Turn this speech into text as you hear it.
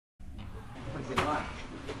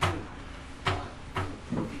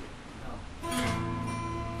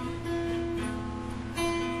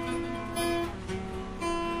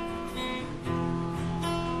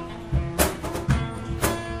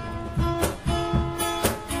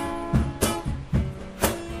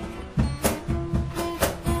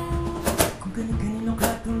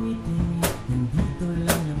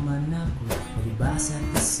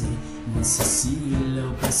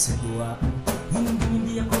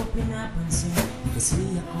pinapansin,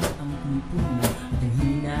 kasi ako ang tipo mo at ang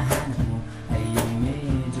hinahanap mo ay yung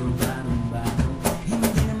medyo barong-baro.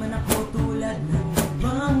 Hindi naman ako tulad ng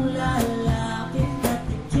ibang lalaki na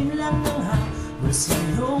tikim lang ng habol sa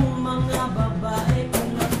iyong mga babae.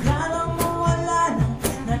 Kung akala mo wala nang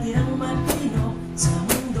natirang matino sa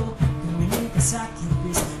mundo, tumingin ka sa'kin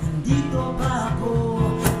please, nandito ba ako?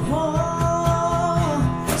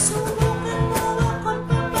 Subukan mo ako't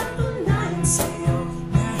papatunayan sa'yo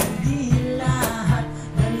na hindi lahat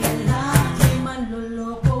ng lalaki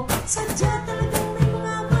manloloko. Sadya talagang may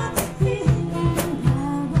mga matihiling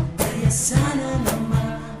labo, kaya sana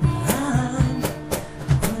naman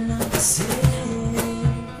ako lang kasi.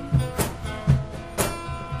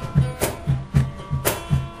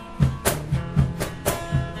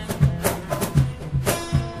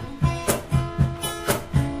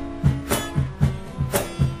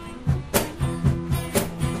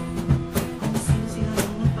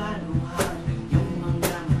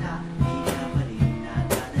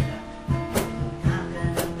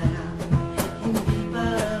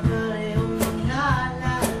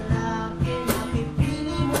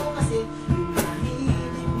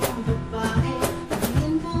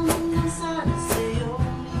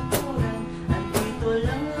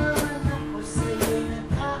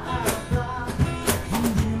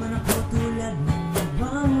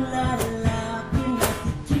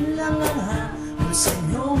 Sa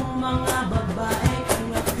inyong mga babae,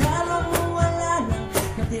 kung akala mo wala nang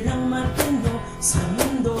natirang matino sa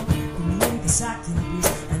mundo, tumingin ka sa'kin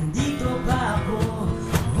please, andito ba ako?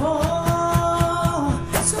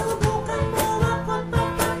 Subukan mo ako't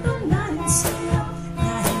papatunayan sa'yo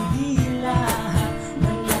na hindi lahat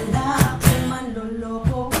ng lalaki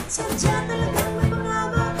manloloko. Sadya talagang may mga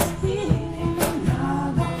mahihiling ng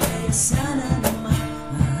labo, kaya sana naman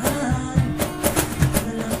ako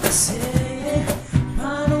na lang kasi.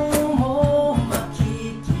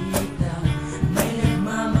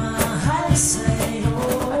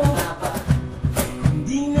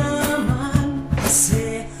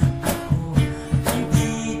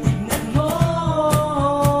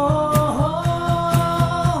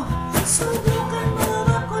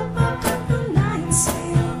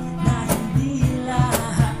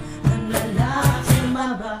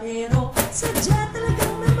 Sadya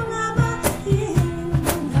talagang may mga mahihiling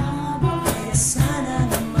ng labo, kaya sana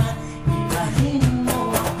naman ibahin mo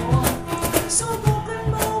ako. Subukan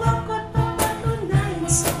mo ako't papatunayan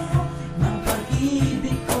sa'yo ng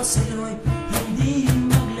pag-ibig ko sa'yo'y hindi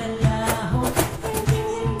maglalaho.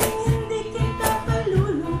 Hindi kita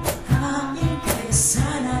paluluhain, kaya sana